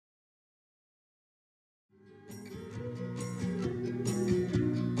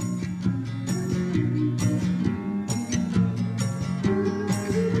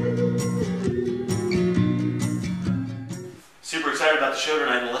about the show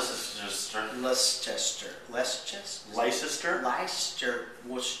tonight in Leicester. Leicester,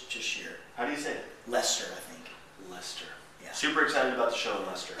 Worcestershire. How do you say it? Leicester, I think. Leicester. Yeah. Super excited about the show in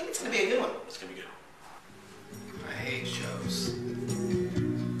Leicester. I think it's going to be a good one. It's going to be good. I hate shows.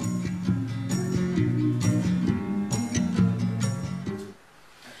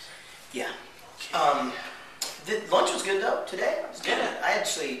 Yeah. The lunch was good though today. It was good. Yeah.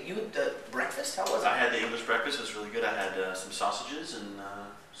 You had the breakfast. How was it? I had the English breakfast. It was really good. I had some sausages and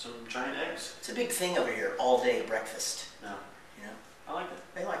some giant eggs. It's a big thing over here. All day breakfast. Yeah. You know. I like it.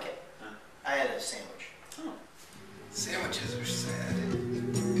 They like it. Yeah. I had a sandwich. Oh. Sandwiches are sad.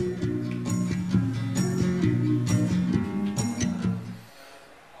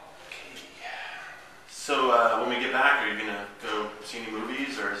 So when we get back, are you gonna go see any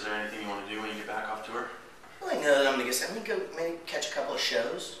movies, or is there anything you want to do when you get back off tour? Well, I know that I'm gonna go maybe catch a couple of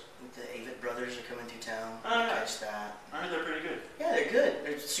shows. The Avett Brothers are coming through town. Oh, yeah. Catch that. I heard they're pretty good. Yeah, they're good.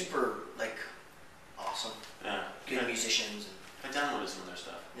 They're super awesome. Yeah. Good musicians. I downloaded some of their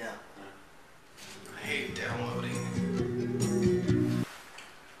stuff. Yeah. I hate downloading.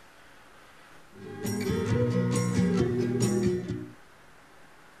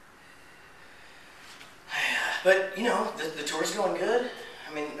 But the tour's going good.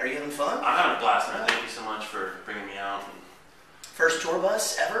 I mean, are you having fun? I'm having a blast, man. Thank you so much for bringing me out. First tour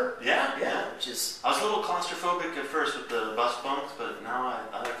bus ever? Yeah. Which is I was a little claustrophobic at first with the bus bunks, but now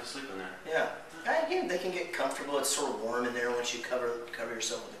I like to sleep in there. yeah. Again, they can get comfortable. It's sort of warm in there once you cover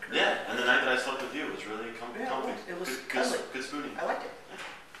yourself with the curtain. Yeah, and the night that I slept with you was really comfy. Yeah, it was good, cuddly. good spooning. I liked it.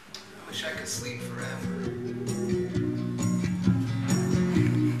 I wish I could sleep forever.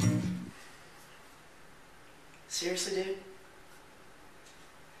 Seriously, dude?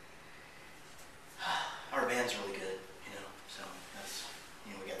 Our band's really good, so that's,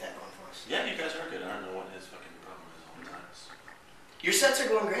 we got that going for us. Yeah, you guys are good. I don't know what his fucking problem is all the time. Your sets are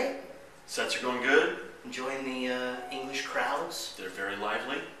going great. Sets are going good. Enjoying the English crowds. They're very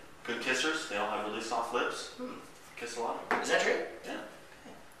lively. Good kissers. They all have really soft lips. Kiss a lot of them. Is that true? Yeah. Okay.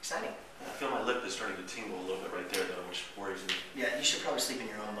 Exciting. I feel my lip is starting to tingle a little bit right there, though, which worries me. Yeah, you should probably sleep in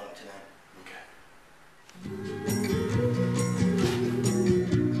your own bunk tonight. Okay.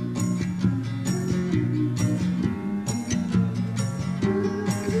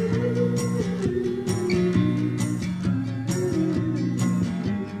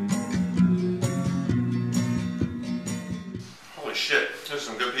 Holy shit, there's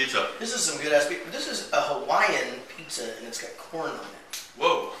some good pizza. This is some good ass pizza. This is a Hawaiian pizza and it's got corn on it.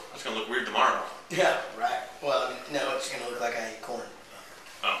 Whoa, that's gonna look weird tomorrow. Yeah, right. Well, no, it's going to look like I ate corn.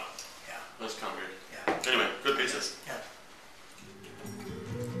 Oh, Yeah. that's kind of weird. Yeah. Anyway, good pizzas. Yeah.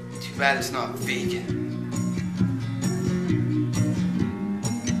 Too bad it's not vegan.